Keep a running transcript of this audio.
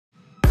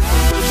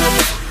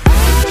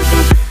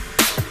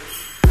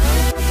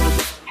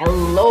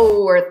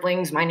Hello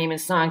Earthlings, my name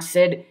is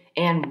SonicSid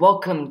and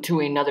welcome to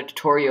another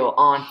tutorial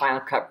on Final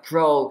Cut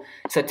Pro.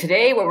 So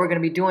today what we're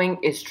going to be doing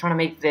is trying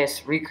to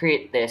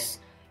recreate this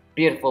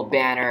beautiful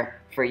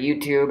banner for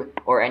YouTube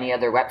or any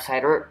other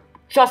website or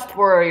just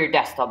for your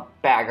desktop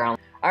background.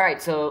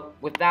 Alright, so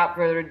without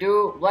further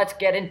ado, let's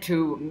get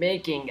into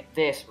making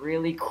this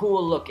really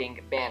cool looking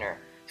banner.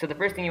 So the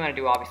first thing you want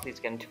to do obviously is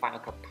get into Final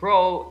Cut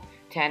Pro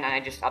 10 and I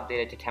just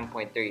updated to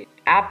 10.3.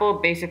 Apple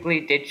basically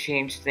did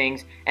change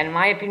things, and in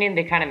my opinion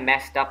they kind of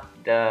messed up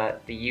the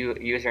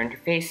user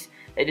interface.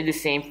 They did the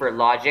same for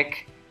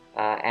Logic,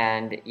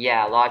 and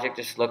yeah, Logic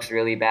just looks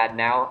really bad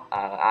now.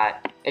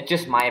 It's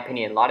just my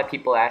opinion. A lot of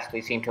people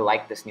actually seem to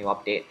like this new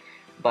update,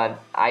 but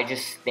I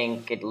just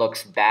think it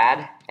looks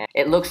bad.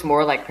 It looks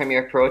more like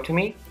Premiere Pro to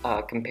me.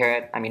 I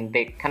mean,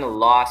 they kind of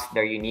lost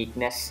their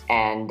uniqueness,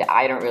 and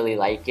I don't really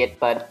like it,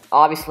 but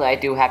obviously I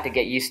do have to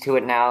get used to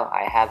it now.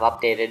 I have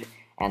updated,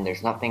 and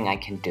there's nothing I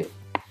can do.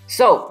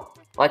 So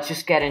let's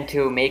just get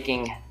into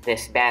making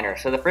this banner.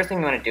 So the first thing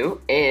we want to do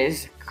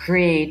is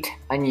create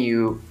a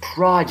new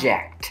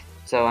project.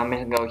 So I'm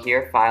going to go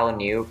here, File,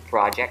 New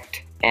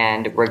Project,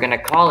 and we're going to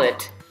call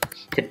it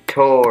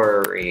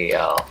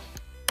Tutorial.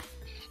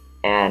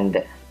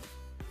 And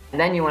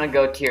then you want to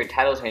go to your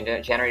Titles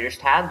and Generators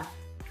tab,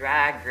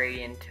 drag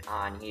gradient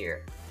on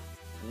here.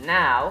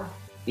 Now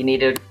you need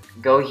to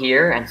go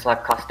here and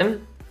select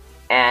Custom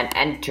and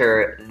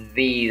enter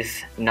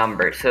these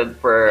numbers. So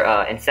for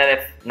instead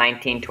of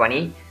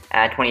 1920,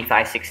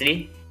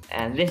 2560,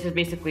 and this is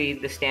basically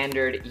the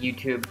standard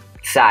YouTube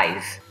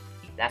size.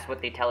 That's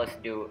what they tell us to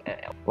do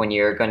when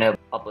you're gonna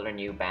upload a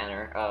new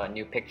banner,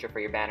 new picture for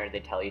your banner. They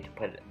tell you to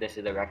put this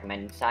is the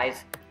recommended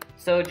size.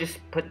 So just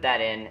put that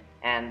in,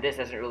 and this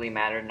doesn't really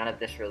matter. None of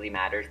this really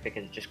matters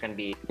because it's just gonna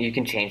be. You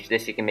can change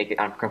this. You can make it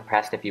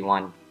uncompressed if you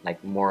want like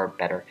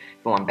better.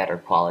 If you want better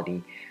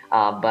quality.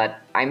 But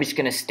I'm just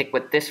gonna stick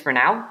with this for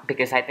now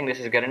because I think this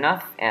is good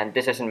enough, and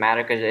this doesn't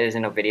matter because it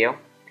isn't a video.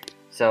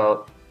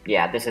 So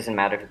yeah, this doesn't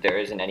matter if there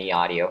isn't any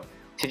audio.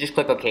 So just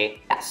click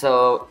OK.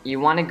 So you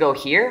want to go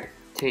here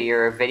to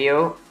your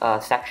video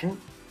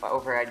section,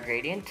 override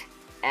gradient,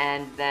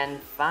 and then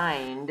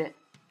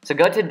so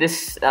go to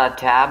this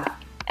tab,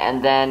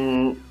 and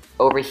then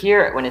over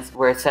here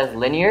where it says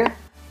linear,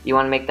 you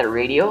want to make that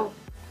radial,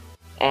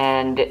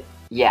 and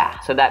yeah,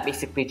 so that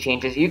basically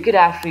changes. You could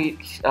actually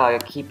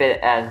keep it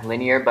as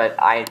linear, but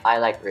I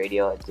like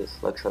radial. It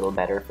just looks a little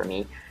better for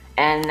me.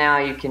 And now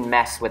you can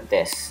mess with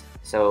this.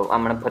 So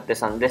I'm gonna put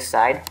this on this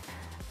side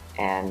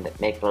and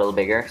make it a little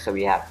bigger. So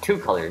we have two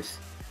colors.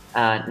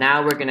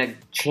 Now we're gonna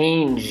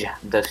change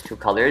those two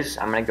colors.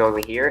 I'm gonna go over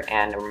here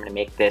and we're gonna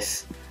make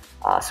this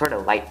sort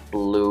of light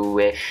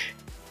bluish,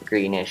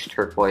 greenish,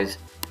 turquoise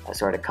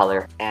sort of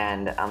color.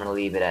 And I'm gonna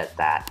leave it at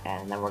that.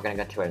 And then we're gonna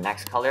go to our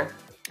next color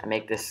and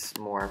make this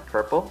more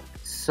purple.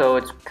 So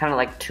it's kind of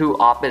like two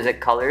opposite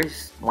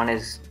colors. One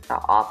is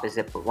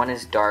opposite, but one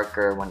is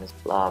darker, one is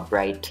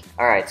bright.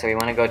 Alright, so you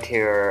want to go to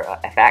your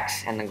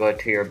FX and then go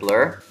to your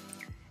blur.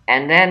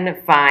 And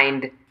then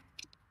find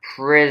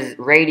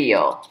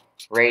radial.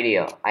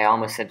 I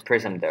almost said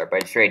prism there,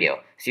 but it's radial.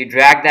 So you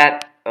drag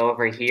that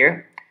over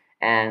here,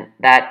 and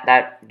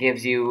that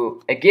gives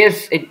you,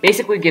 it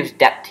basically gives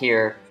depth to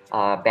your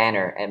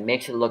banner and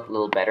makes it look a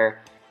little better.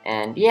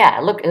 And yeah,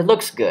 it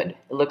looks good.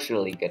 It looks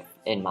really good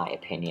in my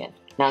opinion.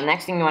 Now the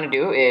next thing you want to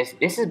do is,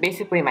 this is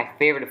basically my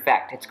favorite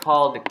effect. It's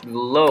called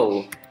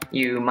glow.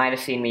 You might have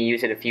seen me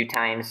use it a few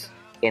times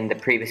in the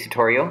previous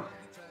tutorial.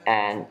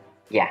 And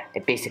yeah,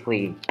 it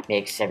basically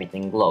makes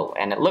everything glow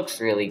and it looks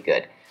really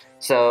good.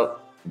 So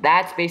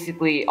that's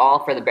basically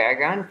all for the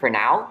background for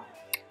now.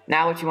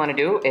 Now what you want to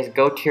do is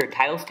go to your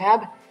Titles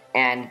tab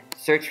and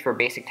search for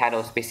basic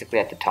titles basically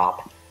at the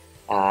top.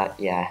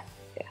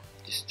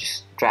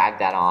 Just drag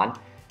that on.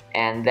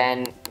 And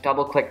then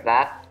double click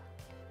that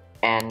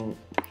and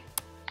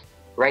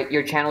write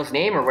your channel's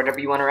name or whatever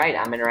you want to write.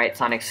 I'm gonna write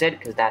SonicSid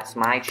because that's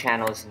my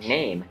channel's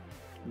name.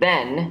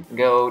 Then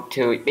go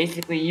to,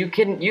 basically you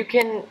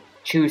can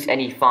choose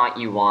any font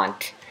you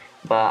want,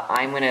 but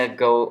I'm gonna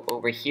go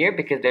over here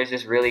because there's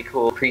this really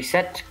cool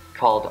preset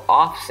called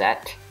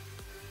Offset,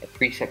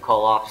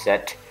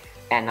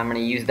 and I'm gonna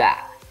use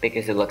that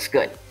because it looks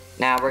good.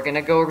 Now we're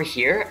gonna go over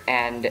here,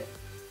 and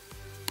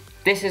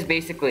this is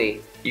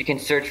basically, you can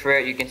search for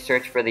it. You can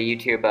search for the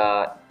YouTube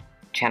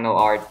channel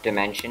art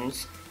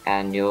dimensions,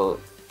 and you'll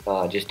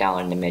just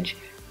download an image.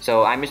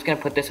 So I'm just gonna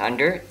put this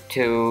under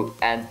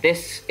and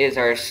this is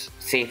our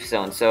safe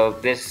zone. So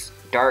this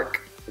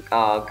dark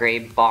gray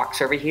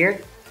box over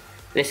here,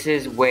 this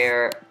is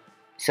where.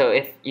 So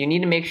if you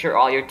need to make sure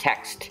all your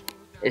text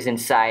is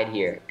inside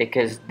here,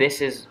 because this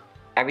is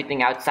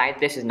everything outside.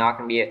 This is not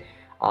gonna be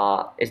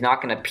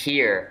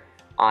appear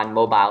on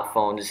mobile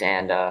phones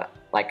and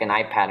like an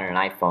iPad or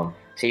an iPhone.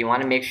 So you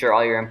want to make sure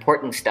all your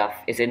important stuff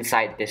is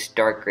inside this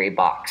dark gray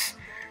box.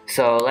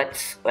 So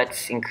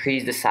let's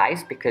increase the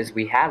size because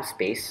we have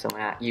space, so I'm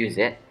gonna use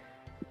it.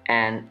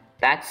 And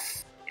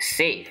that's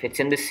safe. It's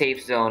in the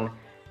safe zone,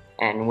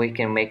 and we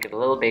can make it a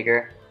little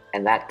bigger,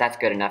 and that's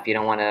good enough. You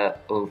don't want to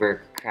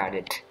overcrowd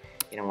it.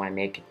 You don't want to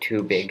make it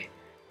too big.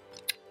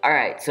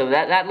 Alright, so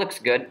that looks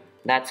good.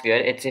 That's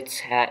good.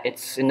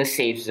 It's in the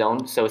safe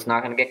zone, so it's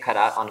not gonna get cut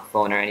out on the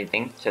phone or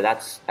anything. So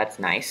that's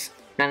nice.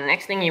 Now the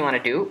next thing you want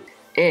to do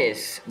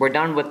is we're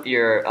done with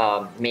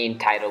your main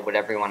title,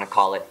 whatever you want to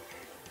call it.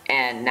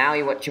 And now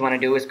what you want to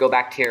do is go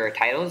back to your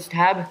titles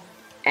tab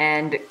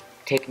and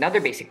take another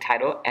basic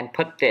title and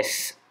put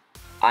this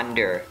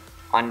under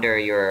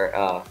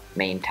your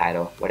main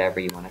title, whatever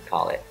you want to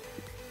call it.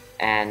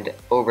 And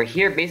over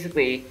here,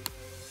 basically,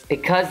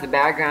 because the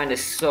background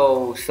is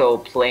so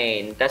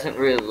plain, it doesn't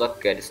really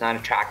look good. It's not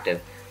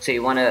attractive. So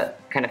you want to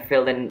kind of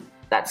fill in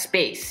that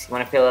space. You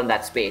want to fill in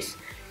that space.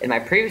 In my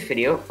previous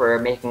video for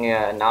making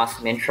an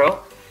awesome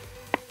intro,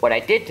 what I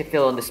did to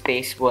fill in the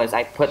space was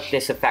I put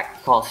this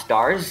effect called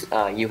stars.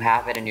 You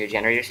have it in your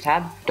generators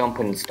tab. Don't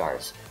put in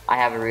stars. I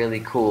have a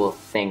really cool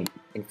thing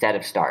instead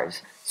of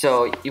stars.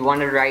 So you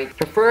want to write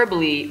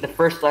preferably the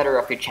first letter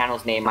of your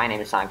channel's name. My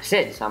name is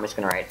SonicSid, so I'm just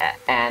going to write that.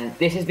 And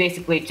this is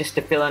basically just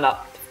to fill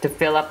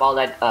up all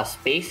that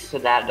space so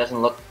that it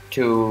doesn't look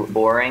too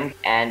boring.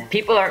 And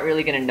people aren't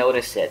really going to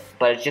notice it,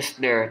 but it's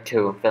just there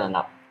to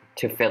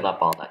fill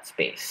up all that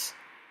space.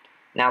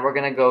 Now we're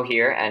going to go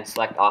here and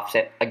select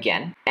offset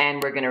again,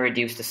 and we're going to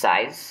reduce the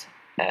size.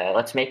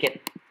 Let's make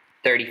it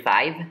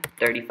 35.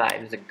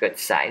 35 is a good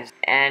size.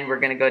 And we're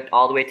going to go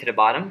all the way to the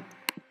bottom,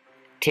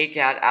 take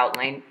out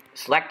outline,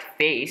 select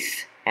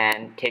face,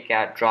 and take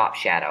out drop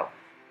shadow.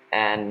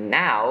 And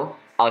now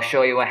I'll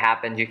show you what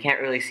happens. You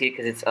can't really see it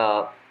because it's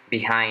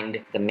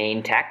behind the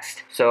main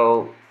text.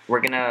 So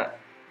we're going to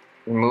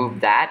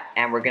remove that,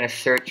 and we're going to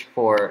search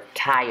for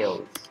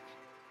tiles.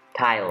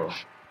 Tiles,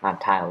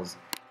 not tiles.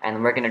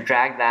 And we're going to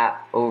drag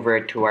that over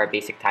to our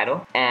basic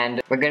title.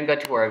 And we're going to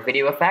go to our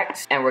video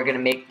effects, and we're going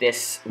to make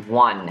this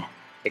 1,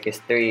 because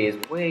 3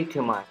 is way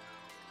too much.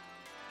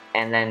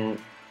 And then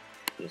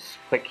just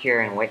click here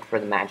and wait for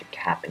the magic to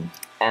happen.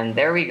 And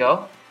there we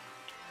go.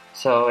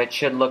 So it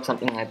should look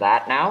something like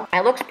that now.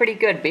 It looks pretty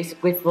good.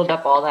 Basically filled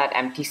up all that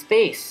empty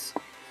space.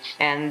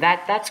 And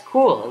that's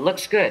cool. It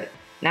looks good.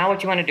 Now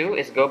what you want to do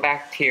is go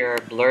back to your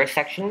blur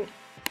section.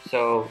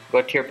 So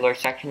go to your blur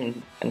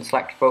section and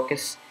select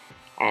focus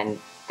and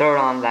throw it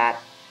on that,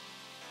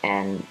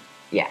 and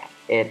yeah,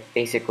 it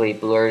basically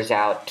blurs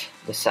out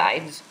the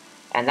sides,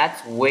 and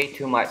that's way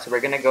too much. So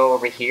we're gonna go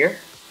over here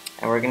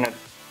and we're gonna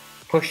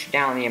push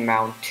down the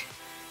amount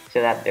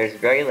so that there's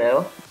very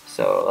little.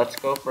 So let's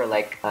go for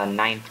like a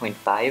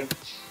 9.5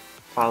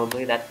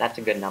 probably. That's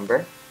a good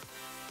number,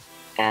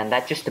 and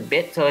that's just a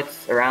bit, so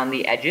it's around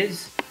the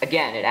edges.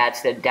 Again, it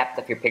adds to the depth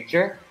of your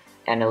picture,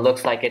 and it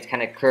looks like it's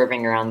kind of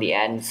curving around the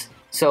ends.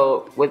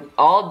 So with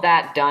all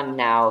that done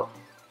now,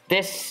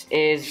 this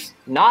is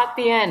not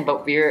the end,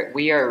 but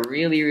we are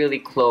really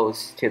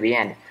close to the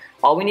end.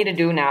 All we need to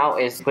do now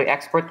is click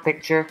export the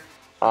picture.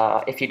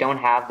 If you don't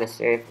have the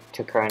save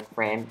to current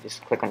frame,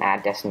 just click on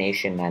add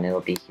destination and it'll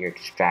be here.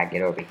 Just drag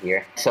it over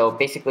here. So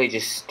basically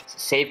just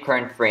save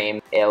current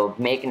frame, it'll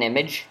make an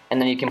image,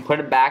 and then you can put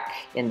it back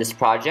in this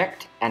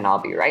project, and I'll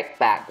be right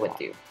back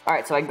with you.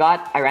 Alright, so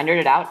I rendered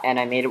it out and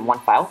I made it one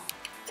file.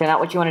 So now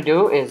what you want to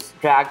do is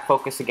drag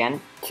focus again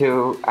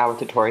to our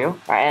tutorial,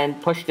 and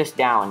push this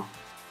down,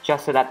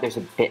 just so that there's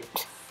a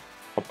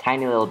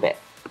tiny little bit.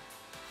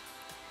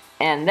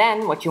 And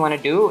then what you want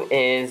to do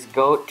is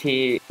go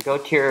to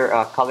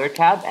your color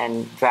tab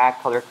and drag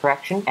color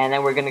correction, and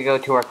then we're going to go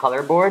to our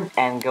color board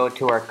and go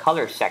to our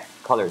color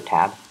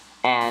tab,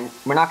 and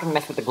we're not going to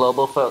mess with the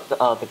global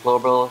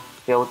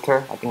filter.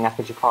 I think that's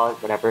what you call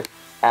it, whatever.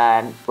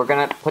 And we're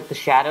going to put the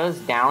shadows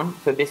down,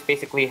 so this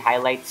basically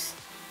highlights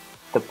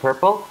the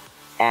purple,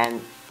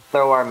 and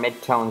throw our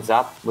midtones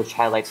up, which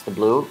highlights the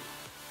blue.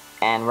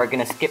 And we're going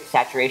to skip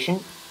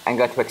saturation and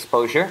go to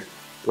exposure.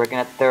 We're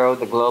going to throw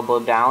the global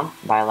down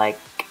by like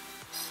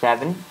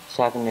 7.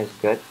 7 is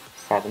good.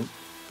 7.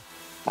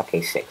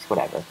 Okay, 6,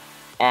 whatever.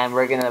 And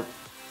we're going to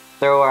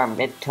throw our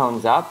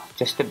midtones up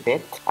just a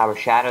bit, our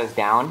shadows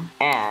down,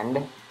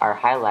 and our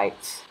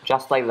highlights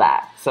just like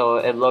that. So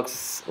it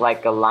looks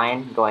like a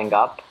line going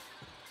up.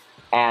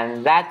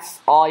 And that's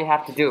all you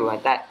have to do. I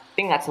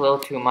think that's a little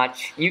too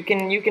much. You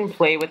can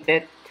play with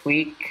it,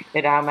 tweak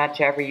it how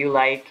much ever you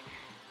like.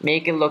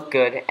 Make it look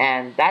good,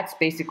 and that's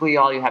basically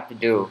all you have to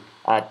do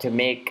to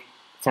make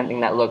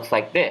something that looks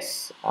like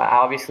this.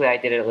 Obviously I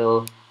did it a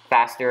little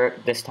faster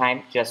this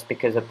time just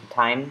because of the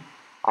time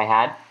I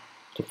had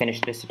to finish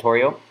this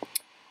tutorial.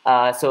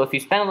 So if you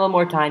spend a little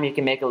more time, you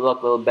can make it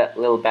look a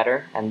little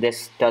better, and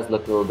this does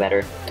look a little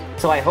better.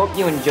 So I hope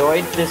you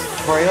enjoyed this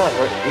tutorial. I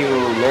hope you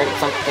learned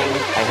something.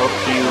 I hope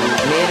you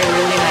made a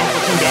really nice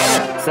looking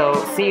game. So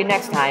see you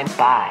next time.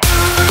 Bye.